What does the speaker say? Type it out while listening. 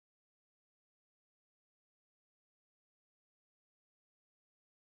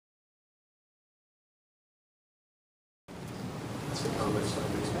much time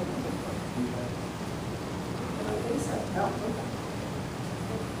to expect it. I don't think so. No, okay.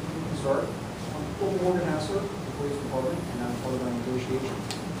 You can start. Bill Morganhauser, the police department, and I'm part of our negotiation.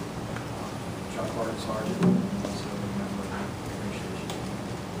 Chuck Hart, Sergeant, also a member of the negotiation.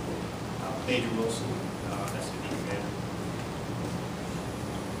 Major Wilson, SCD commander.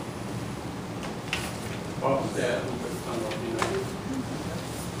 Bob's dad, who was on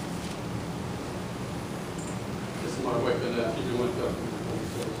this is my wife and after you went up.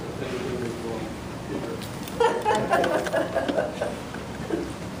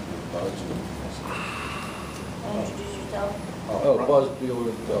 Introduce yourself. Oh, Buzz Beal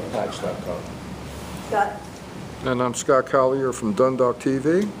with Patch.com. Scott? And I'm Scott Collier from Dundalk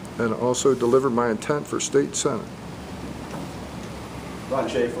TV, and also delivered my intent for state senate. Ron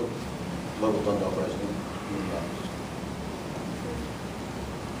Schaefer, local Dundalk resident.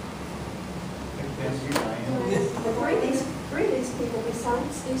 Three of these people,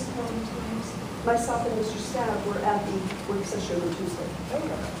 besides these myself and Mr. Stout, were at the work session on Tuesday. Okay.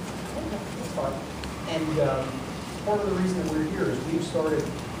 That's fine. And part of the reason that we're here is we've started,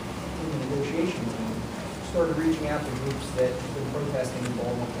 in the negotiation team, started reaching out to groups that have been protesting in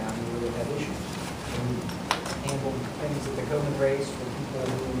Baltimore County where they have issues. And we handled things at the Coleman race for people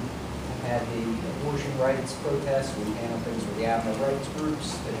who had the abortion rights protests. We handled things with the animal rights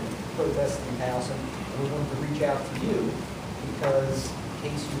groups that protested in Towson. And we wanted to reach out to you because in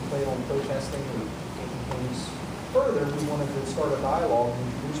case you plan on protesting or taking things further, we wanted to start a dialogue and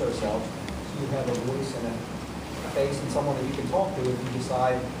introduce ourselves so you have a voice and a face and someone that you can talk to if you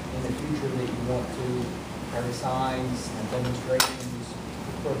decide in the future that you want to carry signs and demonstrations to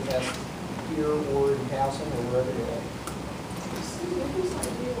protest here or in Towson or wherever you are. Whose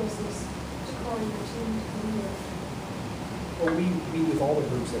idea was this to call your team to come here? Well, we meet with all the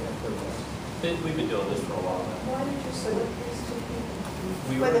groups that have protests. We've been doing this for a while now. Why did you select these two people?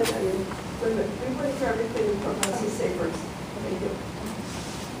 We Wait were- a minute. Wait a minute. We went through everything in Proposal Savers. Thank you.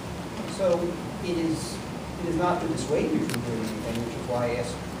 So it is not to dissuade you from doing anything, which is why I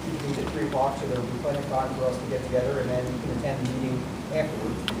asked you to meet at 3 o'clock so there will be plenty of time for us to get together and then you can attend the meeting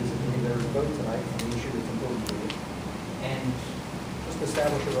afterwards because if there's a vote tonight on the issue that's important to you. And just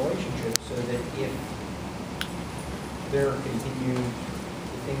establish a relationship so that if there are continued,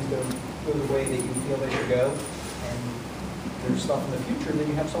 if things don't go the way that you feel they should go and there's stuff in the future, then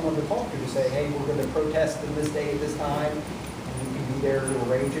you have someone to talk to say, hey, we're going to protest on this day at this time, and you can be there to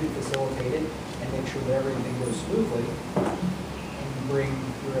arrange it, facilitate it, and make sure that everything goes smoothly. And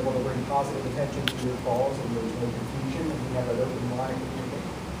you're able to bring positive attention to your cause, and there's no confusion, and you have an open line of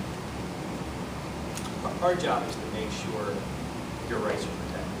communication. Our job is to make sure your rights are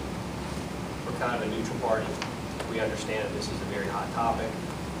protected. We're kind of a neutral party. We understand that this is a very hot topic.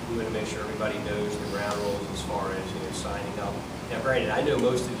 We want to make sure everybody knows the ground rules as far as signing up. Now, granted, I know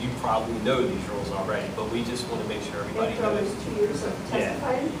most of you probably know these rules already, but we just want to make sure everybody After knows. almost 2 years of Yeah,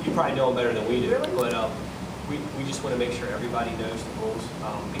 testifying? you probably know them better than we do, Really? but we just want to make sure everybody knows the rules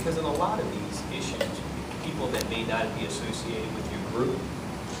because in a lot of these issues, people that may not be associated with your group,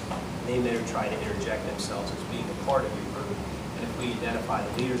 they may try to interject themselves as being a part of your group. And if we identify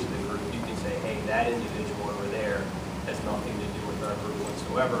the leaders of the group, you can say, hey, that individual over there has nothing to do with our group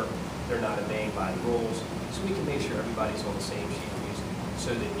whatsoever. They're not obeying by the rules. So we can make sure everybody's on the same sheet of music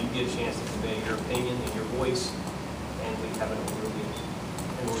so that you get a chance to convey your opinion and your voice, and we have an orderly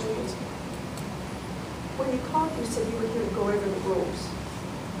incident. When you called, you said you were here to go over the rules.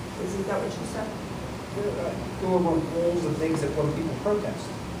 Isn't that what you said? Go over rules and things that when people protest.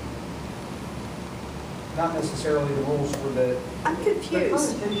 Not necessarily the rules for the I'm The confused.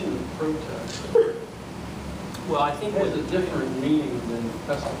 connotation of protest Well, I think has with a different meaning than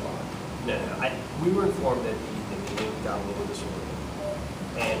testify. No, we were informed that the meeting got a little disorderly.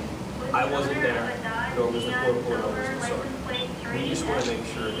 And I wasn't there, nor was the court reporter, nor was the sergeant. We just want to make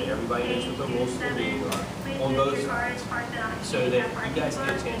sure that everybody knows what the rules of the meeting are on both sides, so that you guys get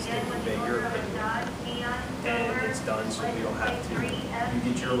a chance to convey your opinion. And it's done so we don't have to,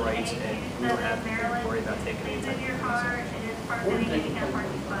 you get your rights and we don't have to worry about taking any type of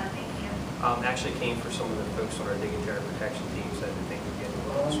actually came for some of the folks on our dignitary protection teams that we think would get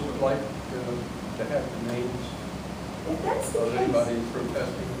I involved. would like to have the names If that's the of case, anybody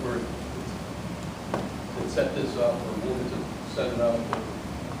protesting or that set this up or wanted to set it up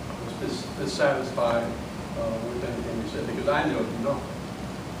or was dissatisfied with anything we said, because I know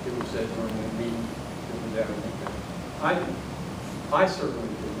it was said during the meeting that was everything. I certainly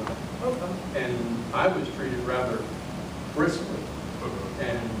did not. And I was treated rather briskly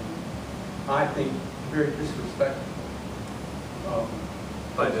and I think very disrespectful.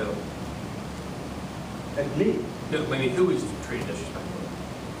 By the, And me. no, I mean, who was treated disrespectfully.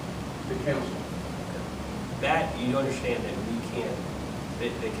 The council. That, you understand that we can't,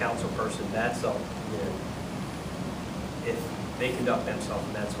 the council person, that's a, you know, if they conduct themselves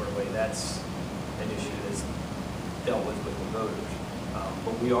in that sort of way, that's an issue that's dealt with the voters.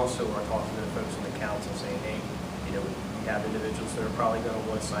 But we also are talking to the folks in the council saying, hey, you know, we have individuals that are probably going to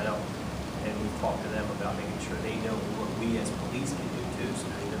want to sign up, and we've talked to them about making sure they know what we as police can do too, so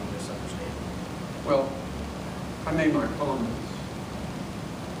there's no misunderstanding. Well, I made my comments,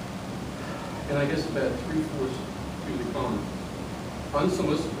 and I guess about 3/4 to the comments.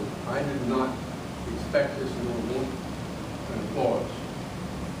 Unsolicited, I did not expect this nor want an applause,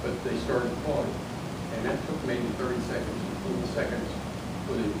 but they started applauding, and that took maybe 30 seconds, 40 seconds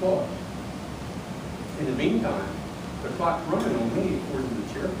for the applause. In the meantime, the clock's running on me according to the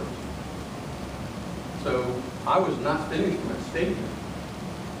chairperson. So I was not finished my statement,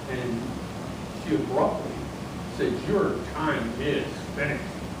 and she abruptly said, "Your time is finished.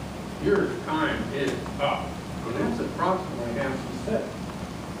 Your time is up." And that's approximately how she said.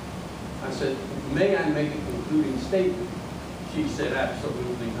 I said, "May I make a concluding statement?" She said,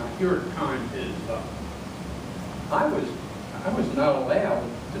 "Absolutely not. Your time is up." I was not allowed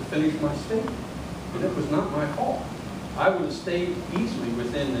to finish my statement, and it was not my fault. I would have stayed easily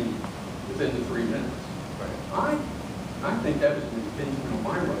within the 3 minutes. I think that was an infringement on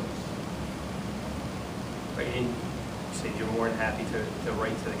my rights. Right, and you said you're more than happy to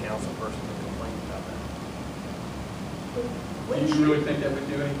write to the council person to complain about that. Do you really think that would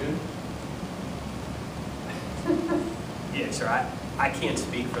do any good? Yeah, sir, I can't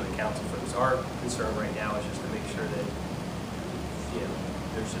speak for the council folks. Our concern right now is just to make sure that, you know,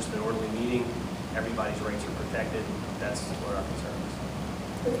 there's just an orderly meeting, everybody's rights are protected. That's what our concern is.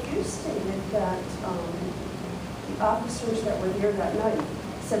 But you stated that the officers that were there that night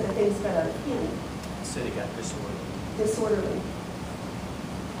said that things got out of hand, The city got disorderly. disorderly.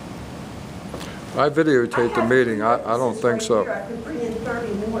 I videotaped the have meeting. I three don't think witnesses so. right here. I could bring in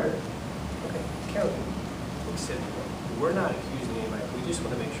 30 more. Okay, Kelly, like I said, we're not accusing anybody. We just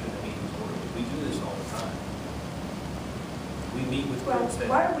want to make sure the meeting's orderly. We do this all the time. We meet with Well, groups that.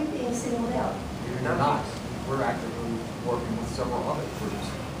 why are we being singled out? You're not. We're actively working with several other groups.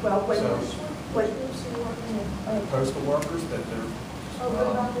 Well, when, So- when, Postal workers that they're, Oh, what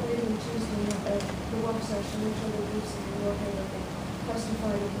about the meeting Tuesday, the work session, which other groups are you working with,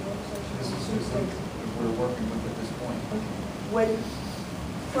 testified at the work session this on is Tuesday? who we're working with at this point. when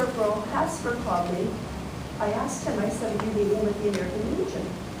Corporal Hasper called me, I asked him, I said, "Are you meeting with the American Legion?"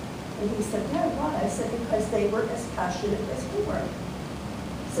 And he said, "No, why?" I said, "Because they were as passionate as we were."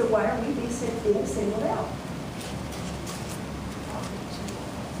 So why are we being singled out?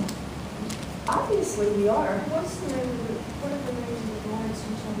 Obviously, we are. What's the name of the, what are the names of the lines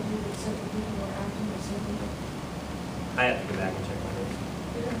you told me that said that people were acting or something? I have to go back and check my notes.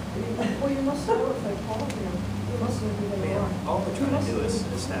 Well, you must know if they called you, you must know who they Ma'am, are. all we're trying to do is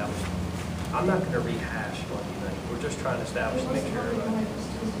establish, I'm not going to rehash Monday night. We're just trying to establish, You make must sure know everybody. it was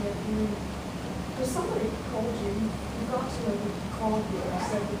Tuesday afternoon. Because somebody called you, you got to know who called you and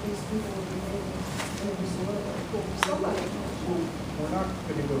said that these people were behaving in a disorderly way. Somebody told you. Well, we're not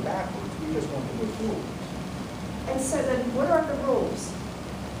going to go backwards, we just want to go forward. And so then what are the rules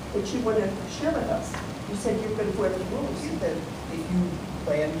that you want to share with us? You said you're going to wear the rules. That if you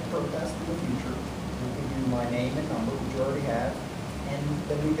plan to protest in the future, we'll give you my name and number, which you already have, and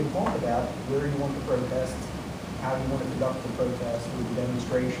then we can talk about where you want to protest, how you want to conduct the protest, or the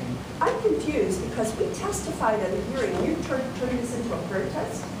demonstration. I'm confused because we testified at a hearing, and you're turning this into a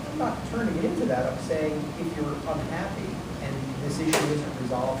protest? I'm not turning it into that, I'm saying if you're unhappy and this issue isn't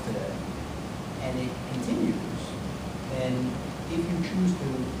resolved today, and it continues, and if you choose to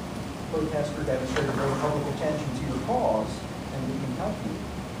protest or demonstrate or bring public attention to your cause, and we can help you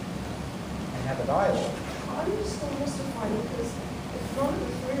and have a dialogue. I'm just still mystified because if none of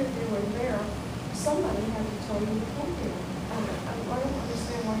the three of you were there, somebody had to tell you to come here. And I don't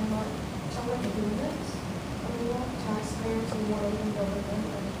understand why you're not telling me this. I mean, we're all taxpayers and we're open government,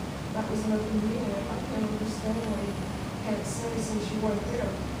 and that was an open meeting. I can't understand why you can't say since you weren't there.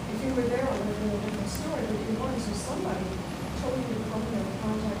 If you were there, it would have been a different story, but you weren't, so somebody told you to come here and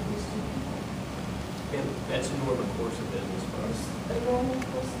contact these two people. And that's a normal course of business for us. A normal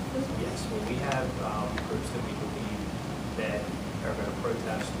course of business? Yes, when we have groups that we believe that are going to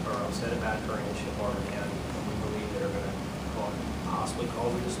protest or set about occurring in Chippewa County, and we believe that are going to possibly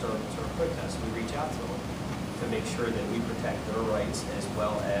cause a disturbance or a protest, we reach out to them to make sure that we protect their rights as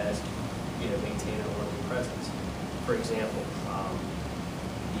well as, you know, maintain an orderly presence. For example,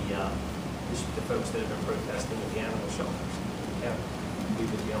 the folks that have been protesting at the animal shelters in the county, we've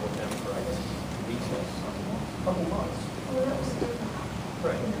been dealing with them for, I guess, weeks now. Couple months. Well, that was a different.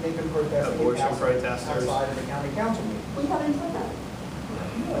 Right. And they've been protesting it Abortion outside protesters. of the county council meeting. We haven't done that.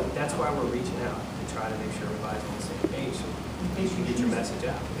 That's why we're reaching out, to try to make sure everybody's on the same page, so you can get your message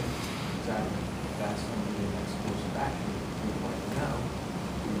out. Exactly. That's going to be the next course of action. We'd like to know.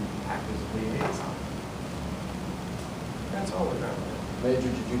 We act as a liaison. That's all we're trying to do.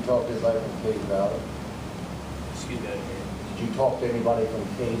 Major, did you talk to anybody from Case Valley? Excuse me, I didn't hear you. Did you talk to anybody from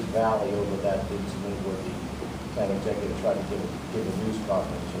Case Valley over that incident where the county executive tried to give a news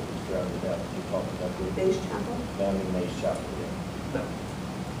conference and was drowned to death? Did you talk to that group? Base Chapel. Down in Mace Chapel, yeah. No.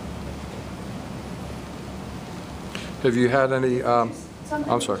 Have you had any, Something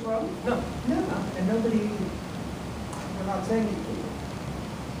I'm was sorry. wrong? No. No, and nobody, we're not saying you did.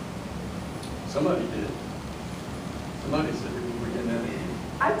 Somebody did. Somebody said we were getting out of here.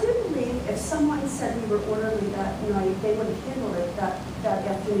 I do believe if someone said we were orderly that night, they would have handled it that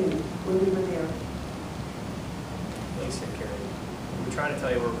afternoon when we were there. Like I said, Carrie, we're trying to tell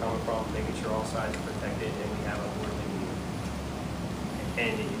you where we're coming from, making sure all sides are protected, and we have a orderly meeting.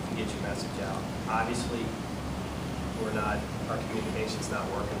 And that you can get your message out. Obviously, our communication's not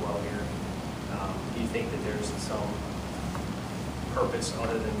working well here. Do you think that there's some purpose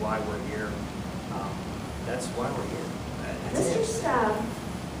other than why we're here? That's why we're here. Mr. Stabb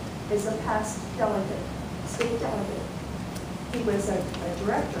is a past delegate, state delegate. He was a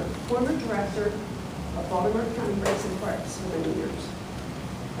director, former director of Baltimore County Roads and Parks for many years.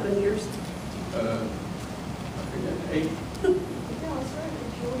 How many years? I forget, 8. Yeah, that's right,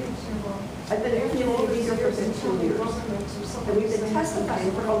 Julian's involved. I've been a community leader for 15 years. And we've been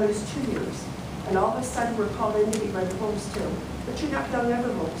testifying for almost 2 years. And all of a sudden, we're called in to be read rules too. But you're not done ever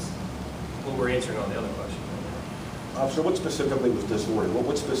rules. Well, we're answering on the other question. Officer, what specifically was disordered?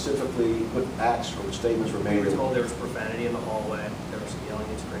 What specifically, what acts or statements were We made? were told there was profanity in the hallway, there was some yelling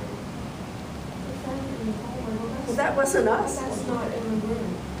and screaming. Well, that wasn't us. That's not in the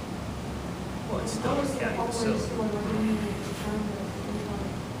room. Well, it's still a county facility.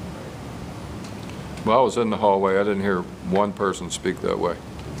 well, I was in the hallway. I didn't hear one person speak that way.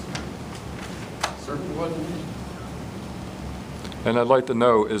 Certainly wasn't me. And I'd like to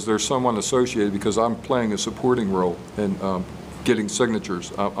know, is there someone associated, because I'm playing a supporting role in getting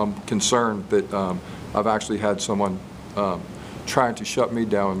signatures. I'm concerned that I've actually had someone trying to shut me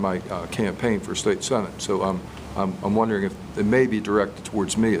down in my campaign for state senate. So I'm wondering if it may be directed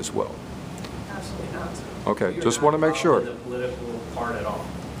towards me as well. Absolutely not. Okay, You're just not want to make sure. involved in the political part at all.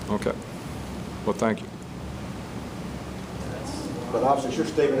 Okay. Well, thank you. That's- But officer, it's your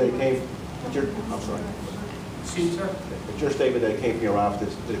statement that it came, I'm sorry. Excuse me, sir? It's your statement that it came from your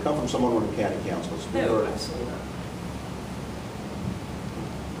office. Did it come from someone on the county council? No, absolutely not.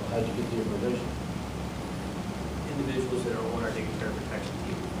 How'd you get the information? Individuals that are on our dignitary protection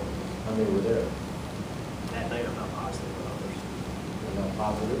team. How many were there? That night, I'm not positive about others. You're not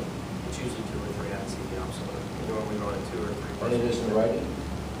positive? It's usually 2 or 3. I see the opposite. We normally run in 2 or 3. Any of this in writing?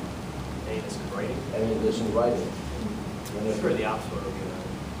 Any of this in writing? Any of this in writing? Sure, the ops order will be done.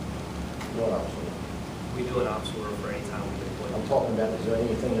 What officer? We do an ops order for any time we deploy. I'm talking about, is there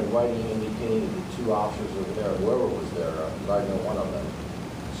anything in writing indicating that the 2 officers over there, whoever was there, I know one of them,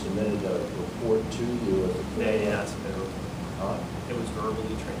 submitted a report to you as a... They did not submit a report. Huh? It was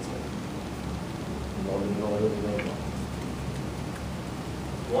verbally transmitted. You don't even know who the name was.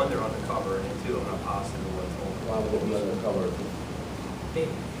 1, they're undercover, and 2, I'm not positive of what told them. Why would it be undercover?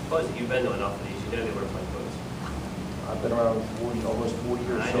 Hey, Buzz, you've been to enough of these, you know they wear plain clothes. I've been around almost 40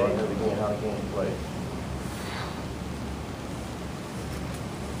 years, so I know the game, how the game is played.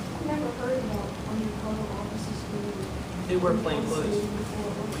 I've never heard about undercover officers who. They wear plain clothes. Before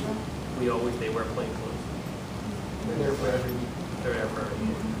a workshop. They wear plain clothes. They're there for every, They're there for every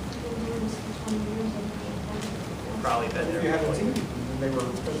year. Been doing this for 20 years. They've probably been there. if you haven't for seen 20 them, then they were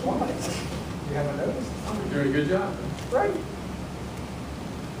just one. You haven't noticed. You're doing a good job. Right.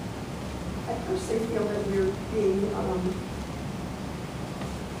 I personally feel that we're being,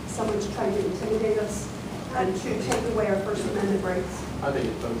 someone's trying to intimidate us and to take away our First Amendment rights. I think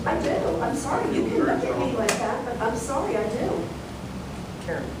it's both. I do, I'm sorry, you can look at me like that, but I'm sorry, I do.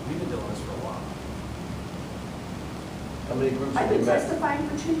 Karen, we've been doing this for a while. How many groups I've have you been met? testifying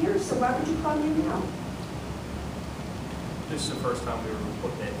for 2 years, so why would you call me now? This is the first time we were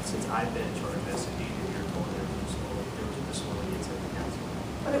reporting that since I've been in charge of SAD, that you're told there was a disorderly incident in council.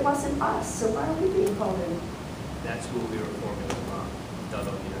 But it wasn't us, so why are we being called in? That's who we were informing about,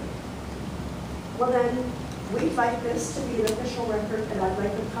 Dundalk United. Well then, we'd like this to be an official record, and I'd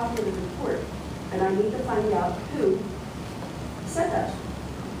like a copy of the report. And I need to find out who said that.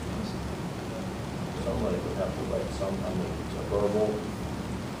 Somebody would have to write some, it's a verbal.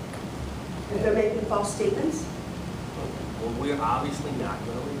 If they're making false statements, Well, we're obviously not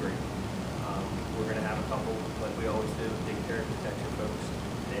going to agree. We're going to have a couple, like we always do, dignitary protection folks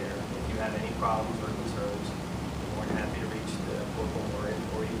there. If you have any problems or concerns, we're more than happy to reach the Corporal Moran,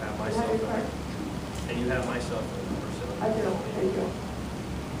 or you have my You cell have your phone. card? And you have my cell phone number, so. I do, thank you.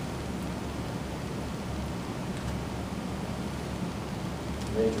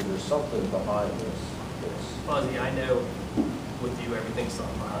 Major, there's something behind this. Fuzzy, I know with you, everything's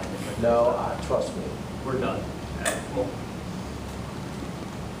something behind it. but No, trust me. We're done. Come on.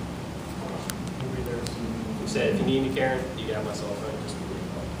 We'll be there soon. You said, if you need me, Karen, you can have my cell phone, just give me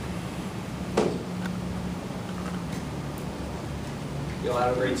a call. You'll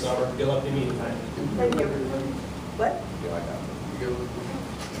have a great summer. Good luck in the meantime. Thank you. What? Yeah, I got it. You go.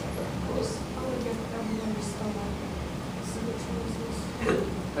 Just, I want to get everyone to start on signatures.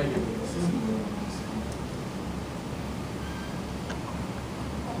 Thank you.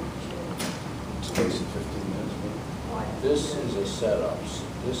 It's takes 15 minutes. This is a setup.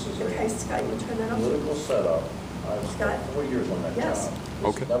 This is Okay, a Scott, you turn that off. political setup. I've Scott? spent 4 years on that Yes. job.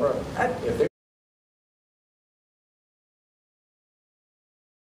 Okay. Never, if they